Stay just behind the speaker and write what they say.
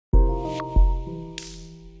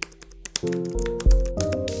Let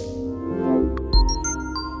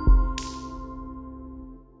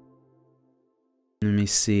me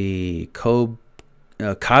see. Kabi?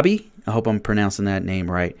 I hope I'm pronouncing that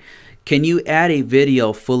name right. Can you add a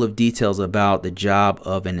video full of details about the job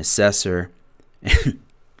of an assessor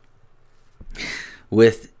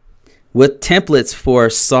with templates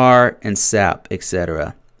for SAR and SAP,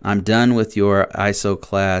 etc.? I'm done with your ISO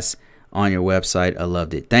class on your website. I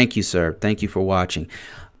loved it. Thank you, sir. Thank you for watching.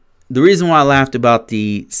 The reason why I laughed about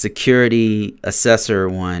the security assessor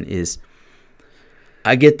one is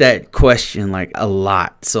I get that question like a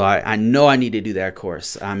lot. So I know I need to do that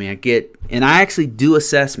course. I mean, and I actually do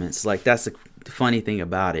assessments. Like, that's the funny thing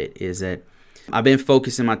about it, is that I've been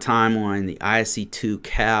focusing my time on the ISC2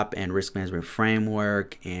 CAP and risk management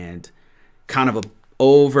framework and kind of an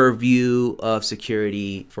overview of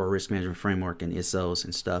security for risk management framework and ISOs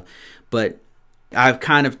and stuff. But I've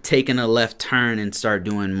kind of taken a left turn and started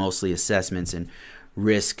doing mostly assessments and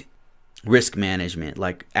risk management,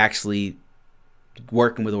 like actually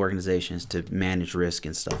working with organizations to manage risk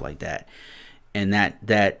and stuff like that. And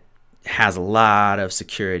that has a lot of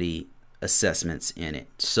security assessments in it.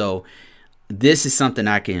 So this is something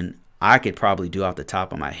I could probably do off the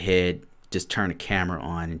top of my head, just turn the camera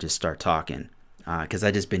on and just start talking, because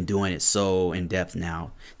I just been doing it so in depth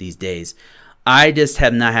now these days. I just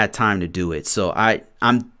have not had time to do it. So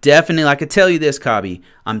I'm definitely, I could tell you this, Kabi,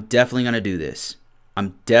 I'm definitely going to do this.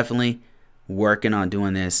 I'm definitely working on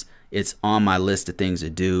doing this. It's on my list of things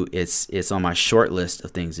to do. It's on my short list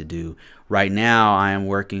of things to do. Right now, I am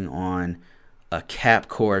working on a CAP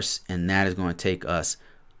course, and that is going to take us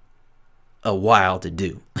a while to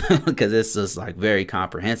do because it's just like very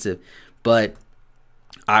comprehensive. But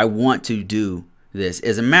I want to do this.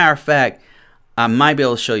 As a matter of fact, I might be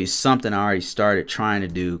able to show you something I already started trying to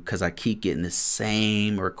do, because I keep getting the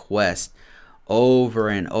same request over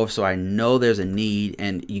and over. So I know there's a need,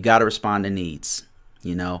 and you got to respond to needs,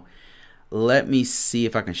 you know. Let me see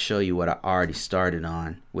if I can show you what I already started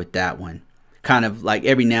on with that one. Kind of like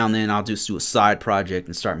every now and then I'll just do a side project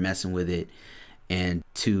and start messing with it, and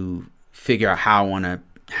to figure out how I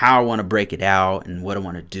want to break it out and what I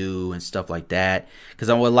want to do and stuff like that. Because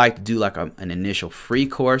I would like to do like an initial free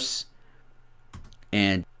course,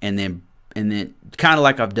 and then kind of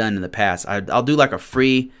like I've done in the past. I'll do like a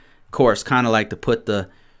free course, kind of like to put the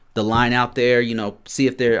line out there, you know, see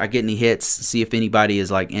if I get any hits, see if anybody is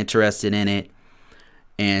like interested in it,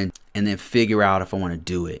 and then figure out if I want to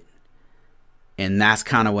do it. And that's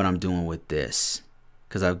kind of what I'm doing with this,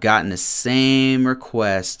 because I've gotten the same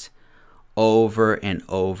request over and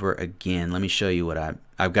over again. Let me show you what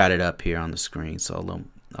I've got it up here on the screen, so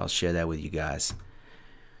I'll share that with you guys.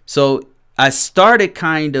 So I started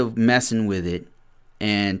kind of messing with it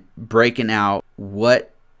and breaking out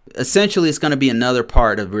what essentially it's going to be another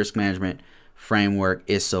part of risk management framework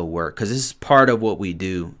ISO work, because this is part of what we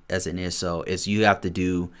do as an ISO. Is you have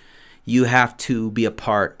to be a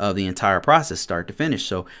part of the entire process, start to finish.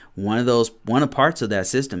 So one of the parts of that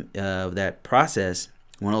system, of that process,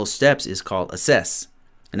 one of those steps is called assess,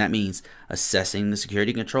 and that means assessing the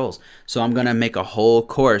security controls. So I'm going to make a whole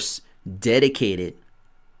course dedicated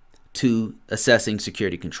to assessing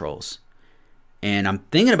security controls, and I'm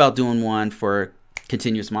thinking about doing one for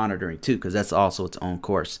continuous monitoring too, because that's also its own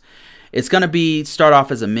course. It's going to start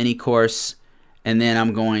off as a mini course, and then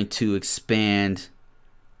I'm going to expand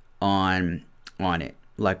on it,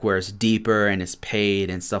 like where it's deeper and it's paid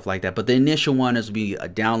and stuff like that. But the initial one is be a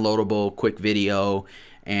downloadable quick video,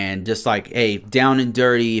 and just like, hey, down and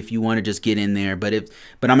dirty if you want to just get in there. But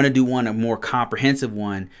I'm going to do a more comprehensive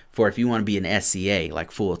one for if you want to be an SCA,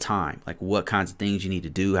 like full time, like what kinds of things you need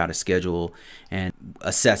to do, how to schedule, and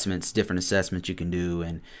assessments, different assessments you can do,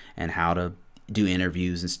 and how to do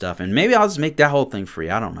interviews and stuff. And maybe I'll just make that whole thing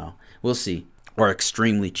free. I don't know. We'll see. Or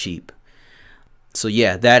extremely cheap. So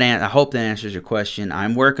yeah, I hope that answers your question.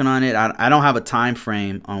 I'm working on it. I don't have a time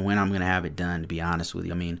frame on when I'm going to have it done, to be honest with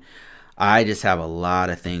you. I mean, I just have a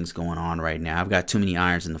lot of things going on right now. I've got too many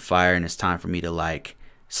irons in the fire, and it's time for me to like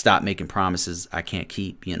stop making promises I can't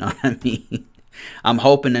keep. You know what I mean? I'm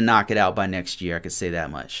hoping to knock it out by next year. I could say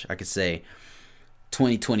that much. I could say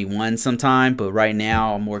 2021 sometime, but right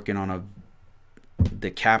now I'm working on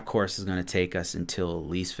the CAP course is going to take us until at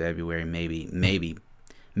least February, maybe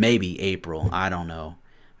April. I don't know.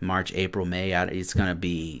 March, April, May. It's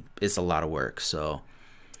a lot of work. So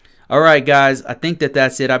all right, guys, I think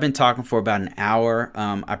that's it. I've been talking for about an hour.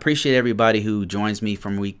 I appreciate everybody who joins me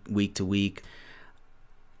from week to week.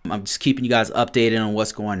 I'm just keeping you guys updated on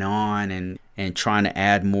what's going on, and trying to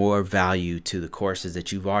add more value to the courses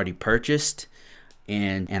that you've already purchased.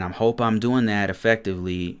 And I hope I'm doing that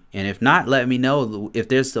effectively. And if not, let me know if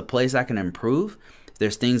there's a place I can improve. If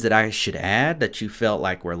there's things that I should add that you felt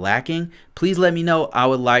like were lacking, please let me know. I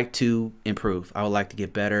would like to improve. I would like to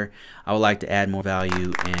get better. I would like to add more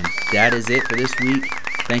value. And that is it for this week.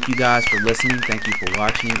 Thank you guys for listening. Thank you for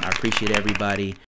watching. I appreciate everybody.